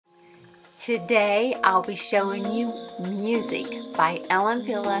Today I'll be showing you Music by Ellen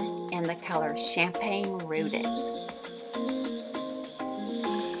Wille in the color Champagne Rooted.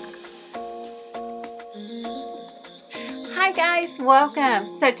 Hi guys,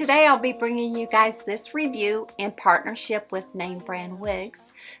 welcome. So today I'll be bringing you guys this review in partnership with Name Brand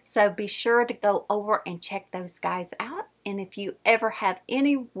Wigs. So be sure to go over and check those guys out. And if you ever have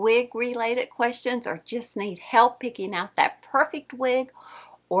any wig related questions or just need help picking out that perfect wig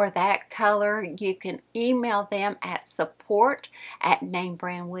or that color, you can email them at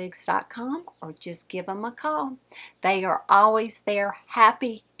support@namebrandwigs.com or just give them a call. They are always there,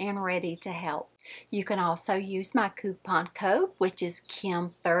 happy and ready to help. You can also use my coupon code, which is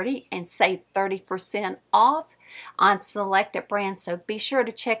Kim30, and save 30% off on selected brands. So be sure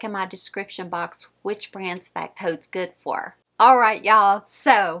to check in my description box which brands that code's good for. All right, y'all.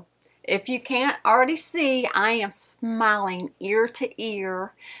 So if you can't already see, I am smiling ear to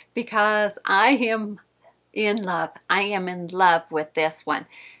ear because I am in love. I am in love with this one.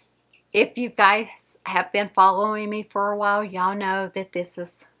 If you guys have been following me for a while, y'all know that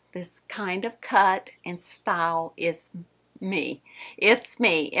this kind of cut and style is me. It's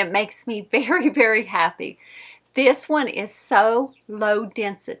me. It makes me very, very happy. This one is so low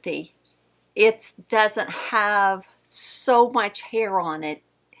density. It doesn't have so much hair on it.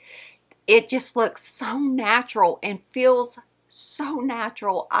 It just looks so natural and feels so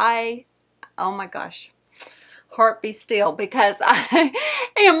natural. Oh my gosh, heart be still, because I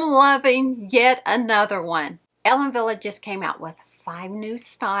am loving yet another one. Ellen Wille just came out with 5 new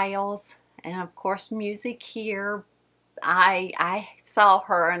styles, and of course Music here. I saw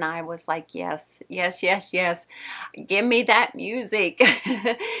her and I was like, yes, yes, yes, yes. Give me that Music.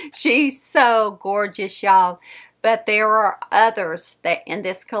 She's so gorgeous, y'all. But there are others that in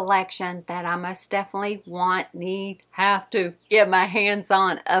this collection that I most definitely want, need, have to get my hands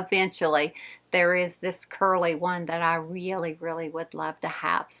on eventually. There is this curly one that I really, really would love to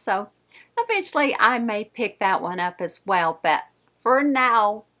have. So eventually I may pick that one up as well. But for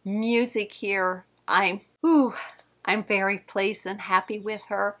now, Music here, I'm very pleased and happy with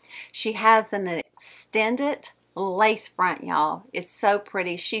her. She has an extended lace front, y'all. It's so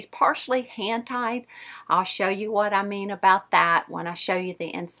pretty. She's partially hand tied. I'll show you what I mean about that when I show you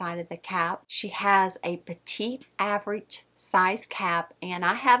the inside of the cap. She has a petite average size cap, and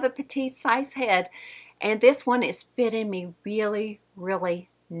I have a petite size head, and this one is fitting me really, really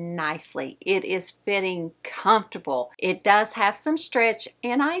nicely. It is fitting comfortable. It does have some stretch,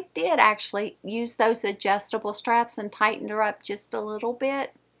 and I did actually use those adjustable straps and tightened her up just a little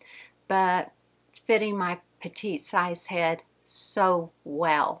bit, but it's fitting my petite size head so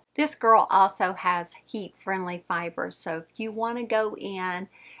well. This girl also has heat friendly fibers, so if you want to go in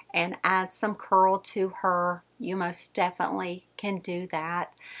and add some curl to her, you most definitely can do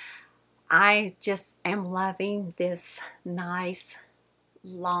that. I just am loving this nice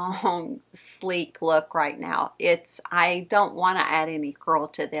long sleek look right now. I don't want to add any curl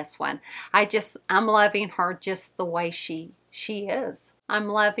to this one. I'm loving her just the way she is. I'm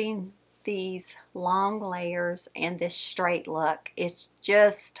loving these long layers and this straight look. It's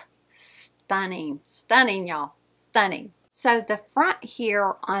just stunning. Stunning, y'all. Stunning. So the front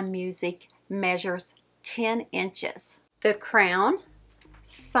here on Music measures 10 inches. The crown,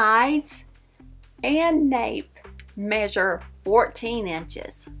 sides, and nape measure 14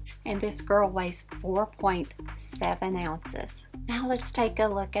 inches. And this girl weighs 4.7 ounces. Now let's take a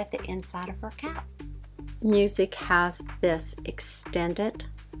look at the inside of her cap. Music has this extended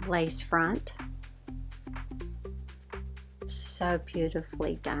lace front, so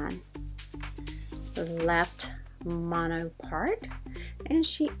beautifully done. The left mono part, and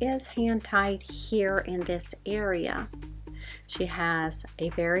she is hand tied here in this area. She has a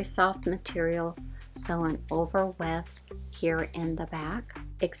very soft material sewn over wefts here in the back,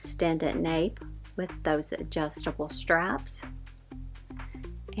 extended nape with those adjustable straps,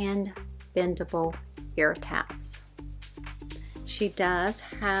 and bendable ear tabs. She does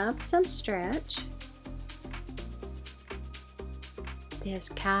have some stretch. This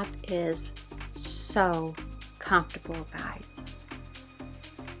cap is so comfortable, guys.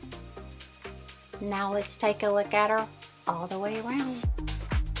 Now let's take a look at her all the way around.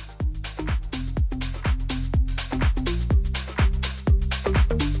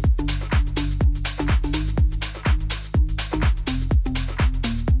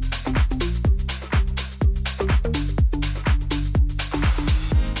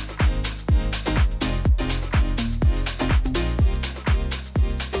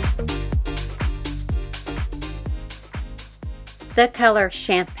 The color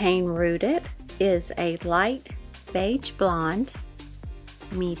Champagne Rooted is a light beige blonde,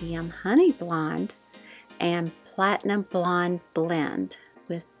 medium honey blonde and platinum blonde blend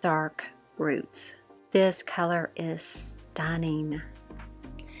with dark roots. This color is stunning.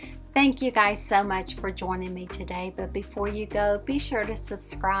 Thank you guys so much for joining me today, but before you go, be sure to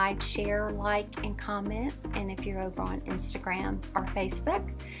subscribe, share, like, and comment. And if you're over on Instagram or Facebook,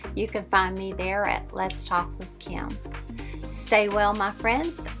 you can find me there at Let's Talk with Kim. Stay well, my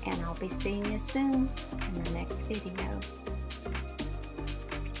friends, and I'll be seeing you soon in the next video.